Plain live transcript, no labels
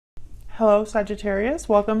Hello Sagittarius,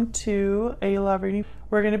 welcome to a love reading.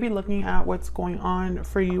 We're going to be looking at what's going on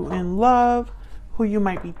for you in love, who you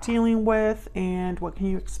might be dealing with, and what can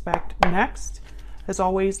you expect next. As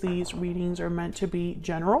always, these readings are meant to be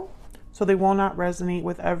general, so they will not resonate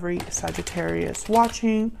with every Sagittarius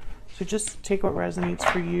watching. So just take what resonates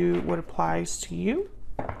for you, what applies to you,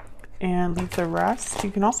 and leave the rest.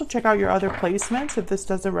 You can also check out your other placements if this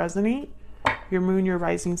doesn't resonate. Your moon, your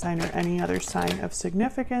rising sign, or any other sign of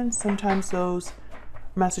significance. Sometimes those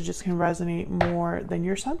messages can resonate more than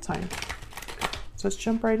your sun sign. So let's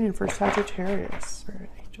jump right in for Sagittarius. Spirit,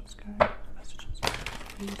 angels, guide messages,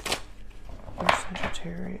 please, for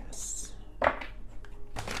Sagittarius.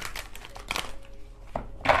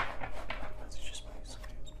 Messages, please,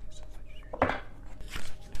 Sagittarius.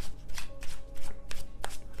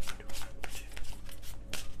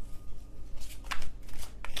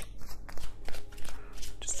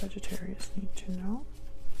 Sagittarius need to know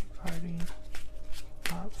regarding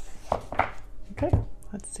love. Okay,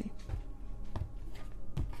 let's see.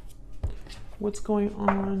 What's going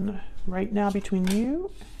on right now between you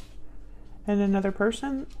and another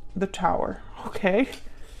person? The Tower. Okay.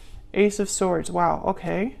 Ace of Swords. Wow.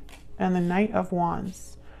 Okay. And the Knight of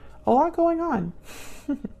Wands. A lot going on.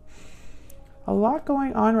 A lot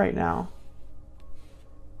going on right now.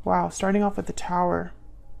 Wow. Starting off with the Tower.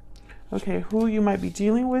 Okay, who you might be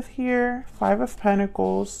dealing with here. Five of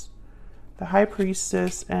Pentacles, the High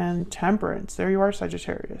Priestess, and Temperance. There you are,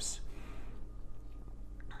 Sagittarius.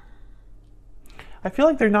 I feel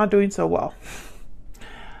like they're not doing so well.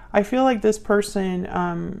 I feel like this person,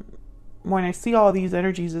 when I see all these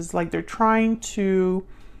energies, is like they're trying to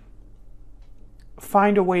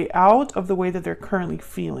find a way out of the way that they're currently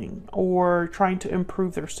feeling, or trying to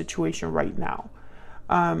improve their situation right now.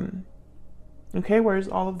 Okay, where's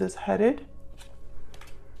all of this headed?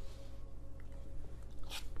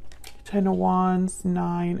 Ten of Wands,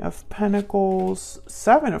 Nine of Pentacles,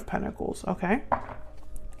 Seven of Pentacles. Okay.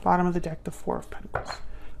 Bottom of the deck, the Four of Pentacles.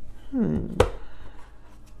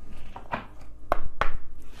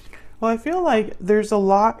 Well, I feel like there's a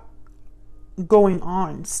lot going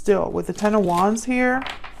on still with the Ten of Wands here.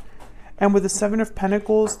 And with the Seven of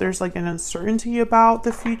Pentacles, there's like an uncertainty about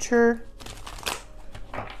the future.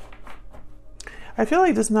 I feel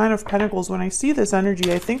like this Nine of Pentacles, when I see this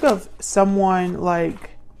energy, I think of someone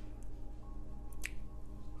like,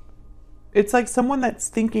 it's like someone that's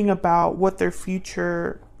thinking about what their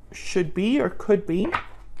future should be or could be.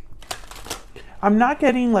 I'm not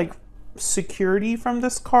getting like security from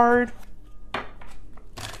this card.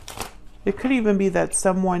 It could even be that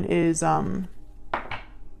someone is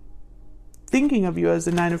thinking of you as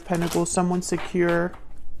the Nine of Pentacles, someone secure,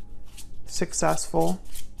 successful.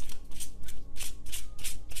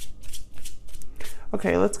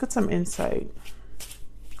 Okay, let's get some insight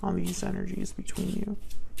on these energies between you.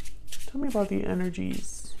 Tell me about the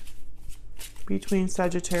energies between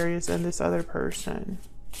Sagittarius and this other person.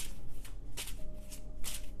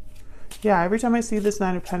 Yeah, every time I see this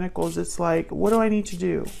Nine of Pentacles, it's like, what do I need to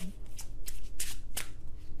do?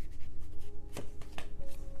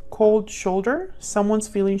 Cold shoulder. Someone's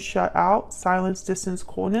feeling shut out. Silence, distance,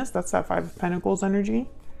 coldness. That's that Five of Pentacles energy.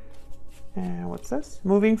 And what's this?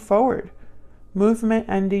 Moving forward. Movement,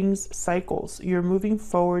 endings, cycles. You're moving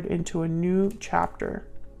forward into a new chapter.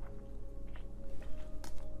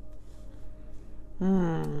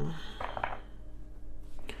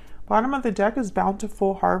 Bottom of the deck is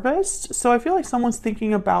bountiful harvest. So I feel like someone's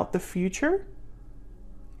thinking about the future,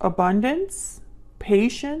 abundance,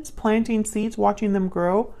 patience, planting seeds, watching them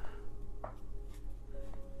grow.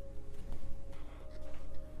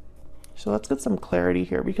 So let's get some clarity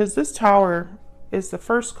here, because this Tower is the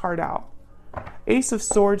first card out. Ace of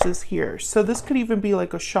Swords is here. So this could even be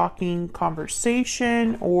like a shocking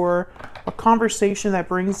conversation, or a conversation that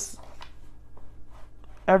brings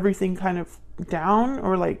everything kind of down,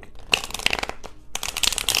 or like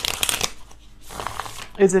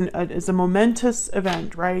is a momentous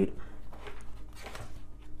event, right?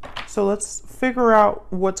 So let's figure out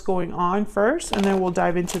what's going on first, and then we'll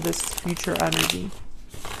dive into this future energy.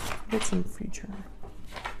 Get some future.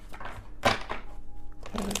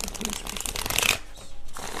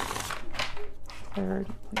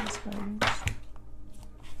 Clarity, please, guidance.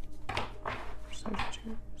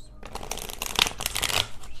 Sagittarius.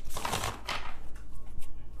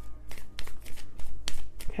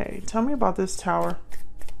 Okay, tell me about this Tower.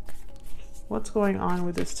 What's going on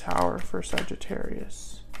with this Tower for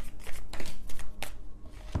Sagittarius?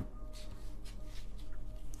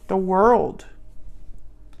 The World.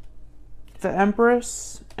 The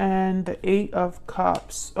Empress and the Eight of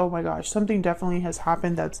Cups. Oh my gosh, something definitely has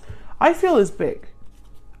happened that's, I feel, is big.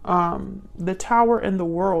 The Tower and the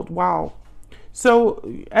World. Wow. So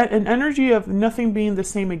an energy of nothing being the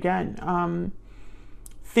same again.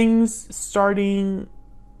 Things starting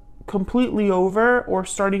completely over or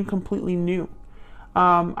starting completely new.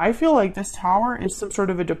 I feel like this Tower is some sort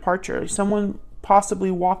of a departure. Someone possibly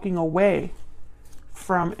walking away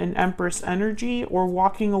from an Empress energy, or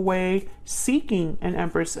walking away seeking an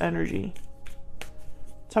Empress energy.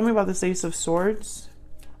 Tell me about this Ace of Swords.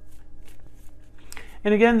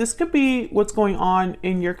 And again, this could be what's going on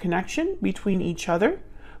in your connection between each other,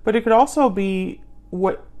 but it could also be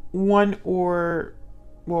what one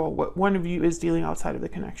of you is dealing outside of the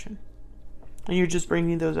connection. And you're just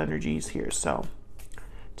bringing those energies here. So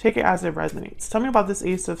take it as it resonates. Tell me about this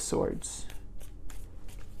Ace of Swords.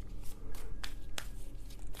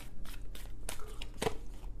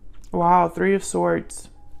 Wow, Three of Swords.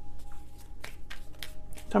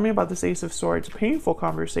 Tell me about this Ace of Swords. Painful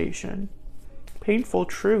conversation. Painful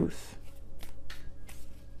truth.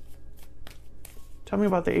 Tell me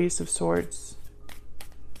about the Ace of Swords.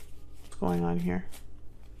 What's going on here?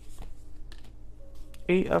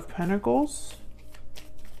 Eight of Pentacles.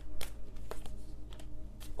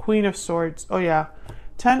 Queen of Swords. Oh yeah.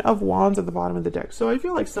 10 of Wands at the bottom of the deck. So I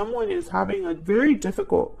feel like someone is having a very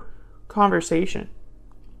difficult conversation.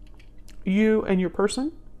 You and your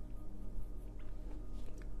person.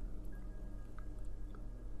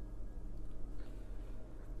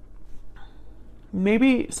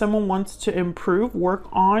 Maybe someone wants to improve, work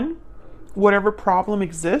on whatever problem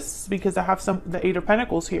exists, because I have the Eight of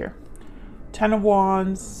Pentacles here. 10 of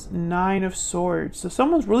Wands, 9 of Swords. So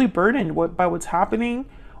someone's really burdened by what's happening,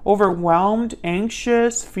 overwhelmed,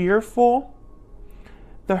 anxious, fearful.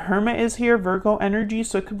 The Hermit is here, Virgo energy.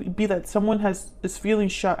 So it could be that someone is feeling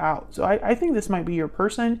shut out. So I think this might be your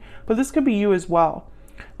person, but this could be you as well.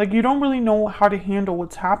 Like, you don't really know how to handle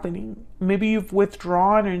what's happening. Maybe you've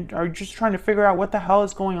withdrawn and are just trying to figure out what the hell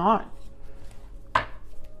is going on.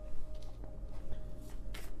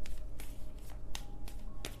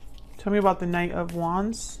 Tell me about the Knight of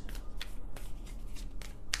Wands.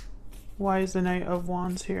 Why is the Knight of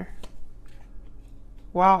Wands here?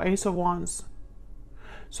 Wow, Ace of Wands.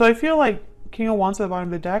 So I feel like King of Wands at the bottom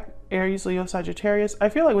of the deck, Aries, Leo, Sagittarius. I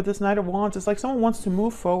feel like with this Knight of Wands, it's like someone wants to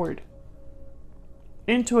move forward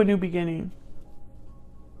into a new beginning.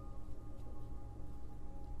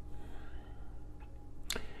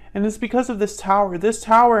 And it's because of this Tower. This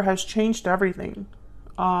Tower has changed everything.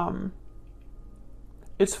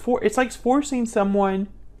 It's like forcing someone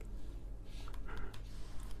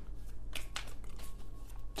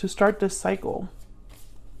to start this cycle.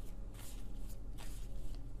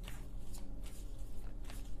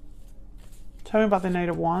 Tell me about the Knight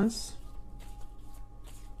of Wands.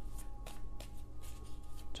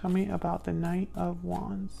 Tell me about the Knight of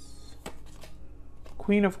Wands.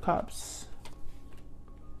 Queen of Cups.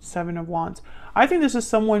 Seven of Wands. I think this is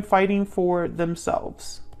someone fighting for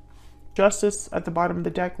themselves. Justice at the bottom of the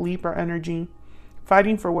deck, Libra energy.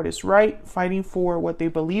 Fighting for what is right. Fighting for what they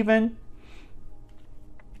believe in.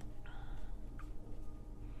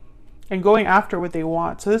 And going after what they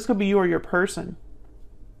want. So this could be you or your person.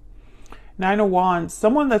 Nine of Wands,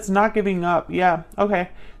 someone that's not giving up. Yeah, okay.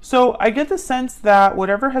 So I get the sense that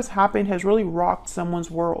whatever has happened has really rocked someone's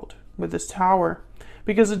world with this Tower,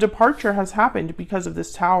 because a departure has happened because of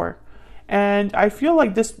this Tower. And I feel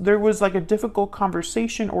like there was like a difficult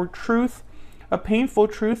conversation or truth, a painful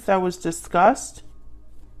truth that was discussed.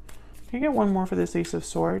 Can I get one more for this Ace of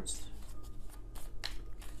Swords?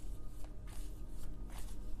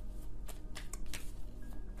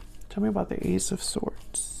 Tell me about the Ace of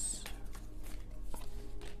Swords.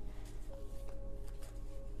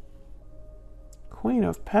 Queen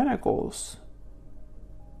of Pentacles.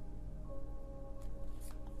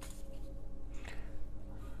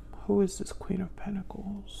 Who is this Queen of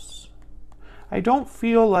Pentacles? I don't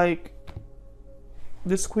feel like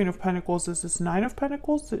this Queen of Pentacles is this Nine of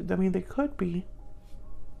Pentacles. I mean, they could be.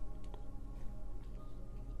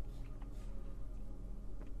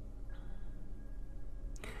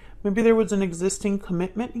 Maybe there was an existing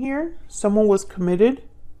commitment here. Someone was committed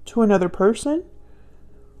to another person.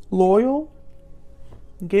 Loyal.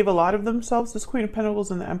 Gave a lot of themselves. This Queen of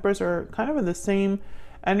Pentacles and the Empress are kind of in the same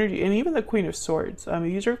energy. And even the Queen of Swords. I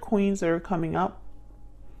mean, these are queens that are coming up.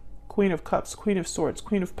 Queen of Cups, Queen of Swords,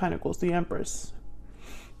 Queen of Pentacles, the Empress.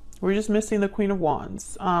 We're just missing the Queen of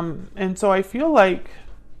Wands. And so I feel like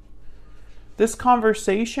this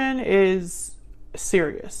conversation is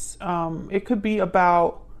serious. It could be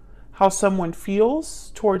about how someone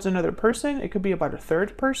feels towards another person. It could be about a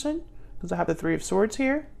third person, because I have the Three of Swords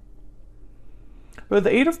here. But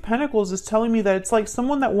the Eight of Pentacles is telling me that it's like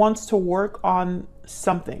someone that wants to work on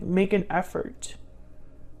something, make an effort.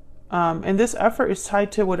 And this effort is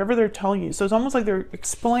tied to whatever they're telling you. So it's almost like they're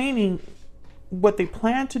explaining what they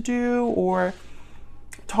plan to do, or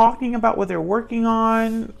talking about what they're working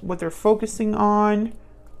on, what they're focusing on.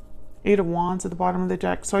 8 of Wands at the bottom of the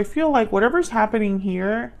deck. So I feel like whatever's happening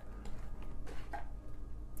here,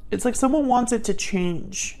 it's like someone wants it to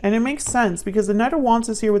change. And it makes sense because the Knight of Wands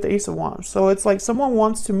is here with the Ace of Wands. So it's like someone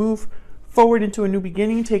wants to move forward into a new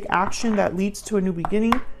beginning, take action that leads to a new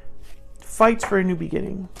beginning, fights for a new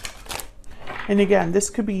beginning. And again, this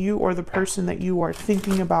could be you or the person that you are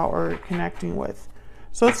thinking about or connecting with.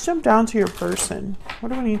 So let's jump down to your person.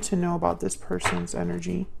 What do we need to know about this person's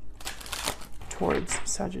energy towards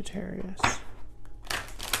Sagittarius?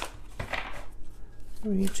 What do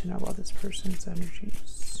we need to know about this person's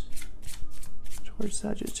energies towards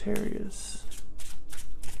Sagittarius?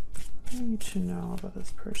 What do we need to know about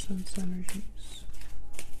this person's energies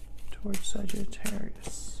towards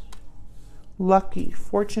Sagittarius? Lucky,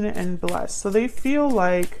 fortunate, and blessed. So they feel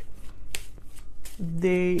like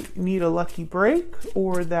they need a lucky break,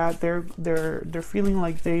 or that they're feeling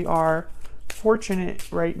like they are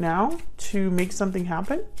fortunate right now to make something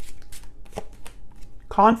happen.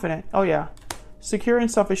 Confident. Oh yeah. Secure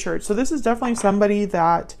and self-assured. So this is definitely somebody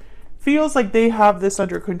that feels like they have this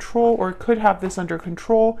under control, or could have this under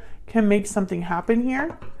control, can make something happen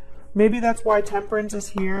here. Maybe that's why Temperance is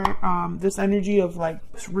here. This energy of like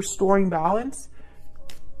restoring balance.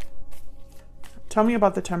 Tell me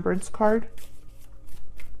about the Temperance card.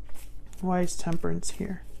 Why is Temperance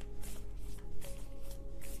here?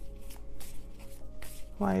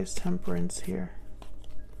 Why is Temperance here?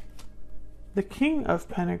 The King of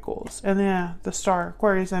Pentacles. And yeah, the Star,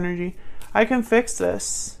 Aquarius energy. I can fix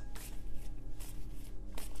this.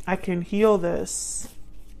 I can heal this.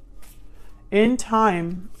 In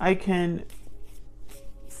time, I can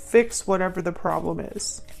fix whatever the problem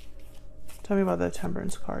is. Tell me about the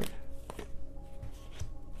Temperance card.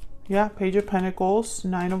 Yeah, Page of Pentacles,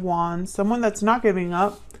 9 of Wands. Someone that's not giving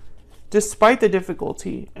up despite the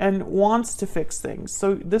difficulty and wants to fix things.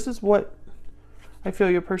 So this is what I feel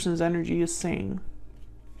your person's energy is saying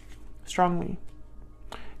strongly.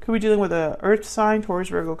 Could be dealing with a earth sign, Taurus,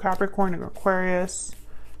 Virgo, Capricorn, and Aquarius.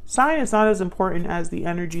 Sign is not as important as the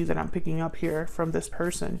energy that I'm picking up here from this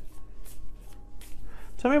person.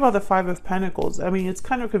 Tell me about the 5 of Pentacles. I mean, it's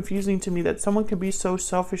kind of confusing to me that someone can be so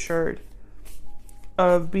self-assured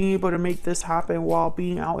of being able to make this happen while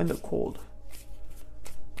being out in the cold.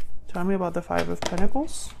 Tell me about the 5 of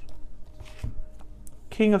Pentacles.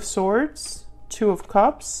 King of Swords, 2 of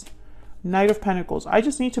Cups, Knight of Pentacles. I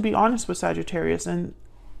just need to be honest with Sagittarius and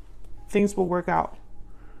things will work out.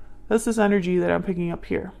 That's this energy that I'm picking up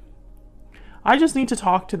here. I just need to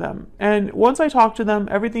talk to them. And once I talk to them,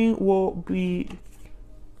 everything will be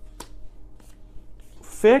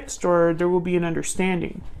fixed, or there will be an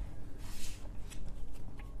understanding.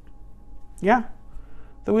 Yeah.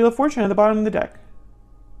 The Wheel of Fortune at the bottom of the deck.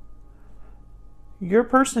 Your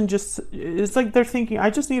person just, it's like they're thinking,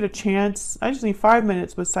 I just need a chance. I just need 5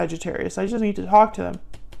 minutes with Sagittarius. I just need to talk to them.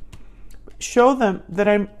 Show them that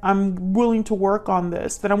I'm willing to work on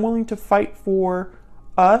this, that I'm willing to fight for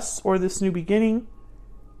us or this new beginning,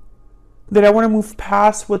 that I want to move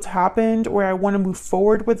past what's happened, or I want to move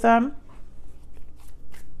forward with them.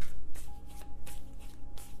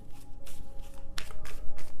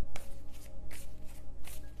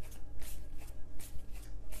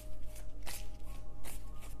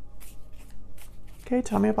 Okay,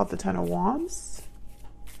 tell me about the 10 of Wands.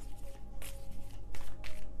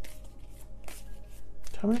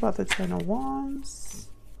 Tell me about the 10 of Wands.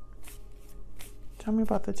 Tell me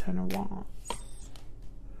about the 10 of Wands.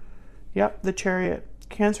 Yep, the Chariot.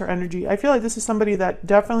 Cancer energy. I feel like this is somebody that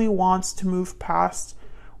definitely wants to move past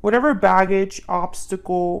whatever baggage,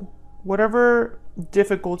 obstacle, whatever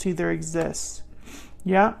difficulty there exists.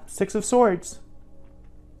 Yeah, 6 of Swords.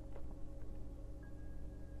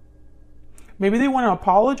 Maybe they want to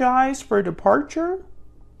apologize for departure,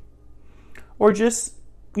 or just,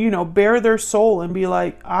 you know, bare their soul and be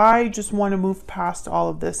like, I just want to move past all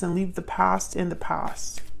of this and leave the past in the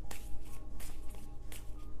past.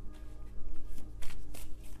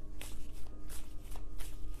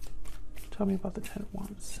 Tell me about the 10 of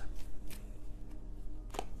Wands.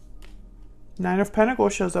 9 of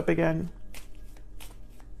Pentacles shows up again.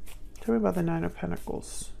 Tell me about the 9 of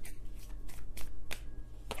Pentacles.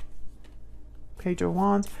 Page of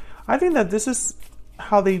Wands. I think that this is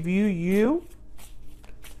how they view you.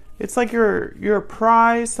 It's like you're a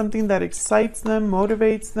prize, something that excites them,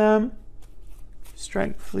 motivates them.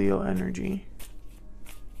 Strength, Leo energy.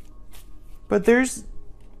 But there's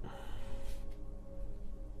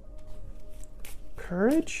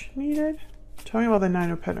courage needed? Tell me about the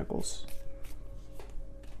Nine of Pentacles.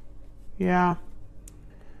 Yeah.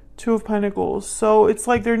 Two of Pentacles. So it's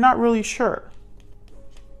like they're not really sure.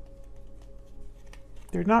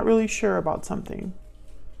 They're not really sure about something.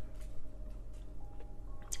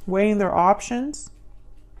 Weighing their options.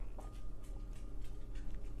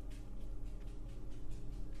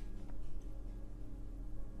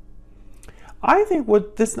 I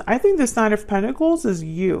think this Nine of Pentacles is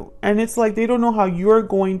you. And it's like they don't know how you're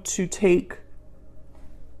going to take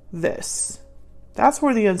this. That's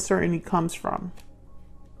where the uncertainty comes from.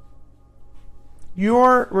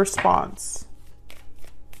 Your response.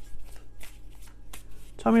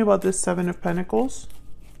 Tell me about this Seven of Pentacles.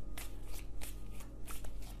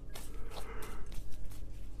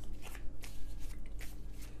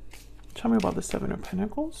 Tell me about the Seven of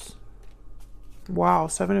Pentacles. Wow,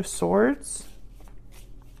 Seven of Swords.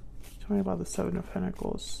 Tell me about the Seven of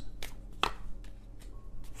Pentacles.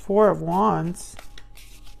 Four of Wands.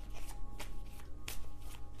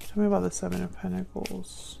 Tell me about the Seven of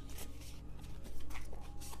Pentacles.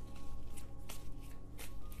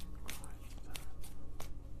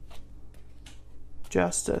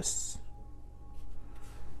 Justice.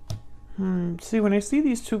 See, when I see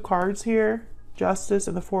these two cards here, Justice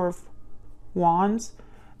and the Four of Wands,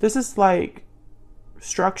 this is like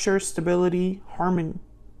structure, stability, harmony.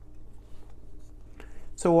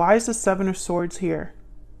 So why is the Seven of Swords here?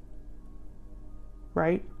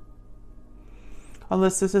 Right?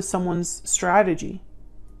 Unless this is someone's strategy,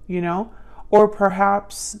 you know? Or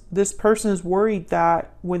perhaps this person is worried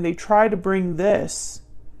that when they try to bring this,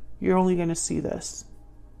 you're only going to see this.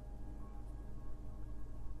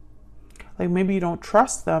 Like maybe you don't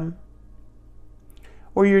trust them,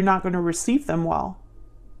 or you're not going to receive them well.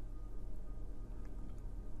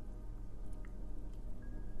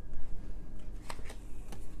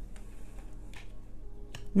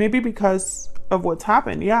 Maybe because of what's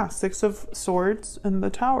happened. Yeah, Six of Swords and the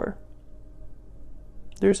Tower.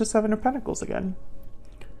 There's the Seven of Pentacles again.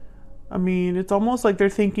 I mean, it's almost like they're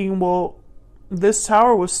thinking, well, this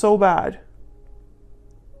tower was so bad.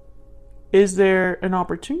 Is there an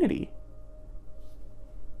opportunity?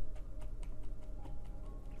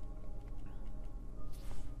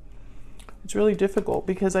 It's really difficult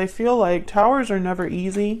because I feel like towers are never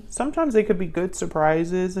easy. Sometimes they could be good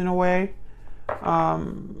surprises in a way.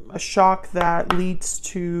 A shock that leads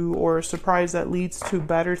to, or a surprise that leads to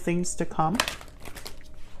better things to come.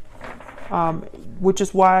 Which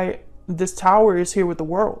is why this tower is here with the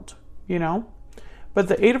World, you know? But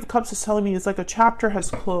the Eight of Cups is telling me it's like a chapter has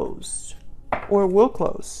closed or will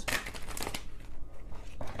close.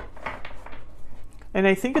 And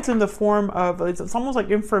I think it's in the form of, it's almost like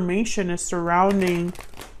information is surrounding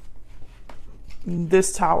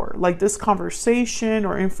this tower, like this conversation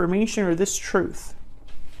or information or this truth.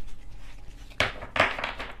 Can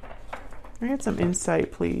I get some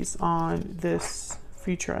insight, please, on this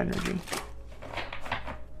future energy?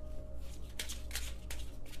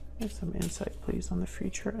 Get some insight, please, on the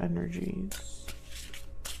future energies.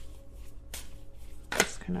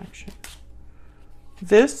 This connection.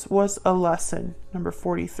 This was a lesson, number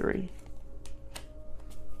 43.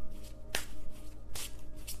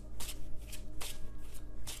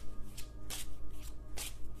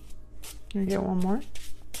 Can you get one more?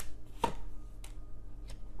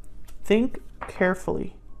 Think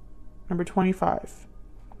carefully. Number 25.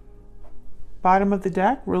 Bottom of the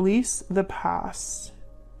deck, release the past.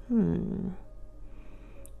 Number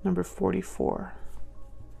 44.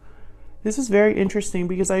 This is very interesting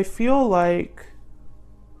because I feel like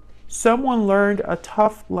someone learned a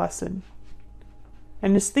tough lesson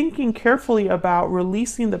and is thinking carefully about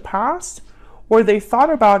releasing the past, or they thought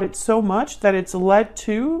about it so much that it's led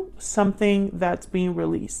to something that's being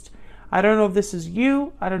released. I don't know if this is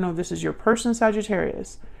you. I don't know if this is your person,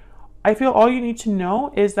 Sagittarius. I feel all you need to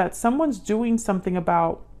know is that someone's doing something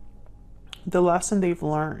about the lesson they've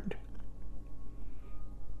learned.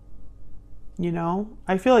 You know,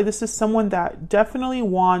 I feel like this is someone that definitely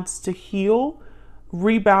wants to heal,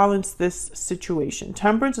 rebalance this situation.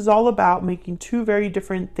 Temperance is all about making two very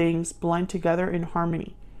different things blend together in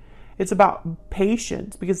harmony. It's about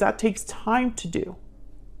patience because that takes time to do.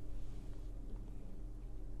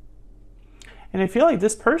 And I feel like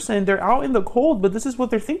this person, they're out in the cold, but this is what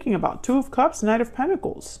they're thinking about. Two of Cups, Knight of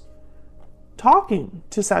Pentacles. Talking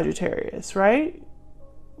to Sagittarius, right?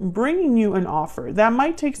 Bringing you an offer. That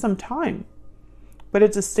might take some time, but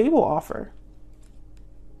it's a stable offer.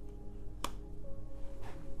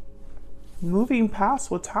 Moving past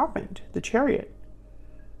what's happened, the Chariot.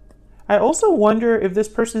 I also wonder if this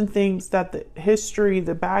person thinks that the history,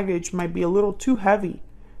 the baggage might be a little too heavy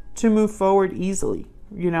to move forward easily,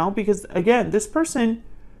 you know, because again, this person,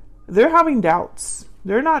 they're having doubts.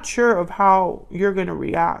 They're not sure of how you're going to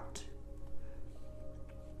react.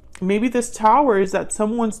 Maybe this Tower is that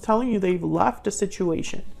someone's telling you they've left a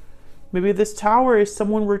situation. Maybe this Tower is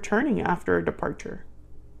someone returning after a departure.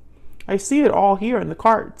 I see it all here in the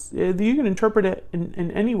cards. You can interpret it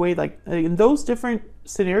in any way. Like in those different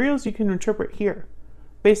scenarios, you can interpret here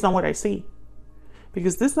based on what I see.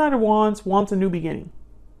 Because this Knight of Wands wants a new beginning.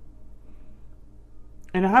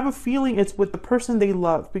 And I have a feeling it's with the person they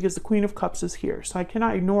love, because the Queen of Cups is here. So I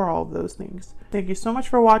cannot ignore all of those things. Thank you so much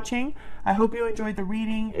for watching. I hope you enjoyed the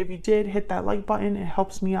reading. If you did, hit that like button. It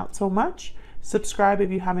helps me out so much. Subscribe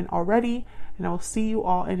if you haven't already. And I will see you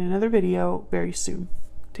all in another video very soon.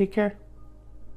 Take care.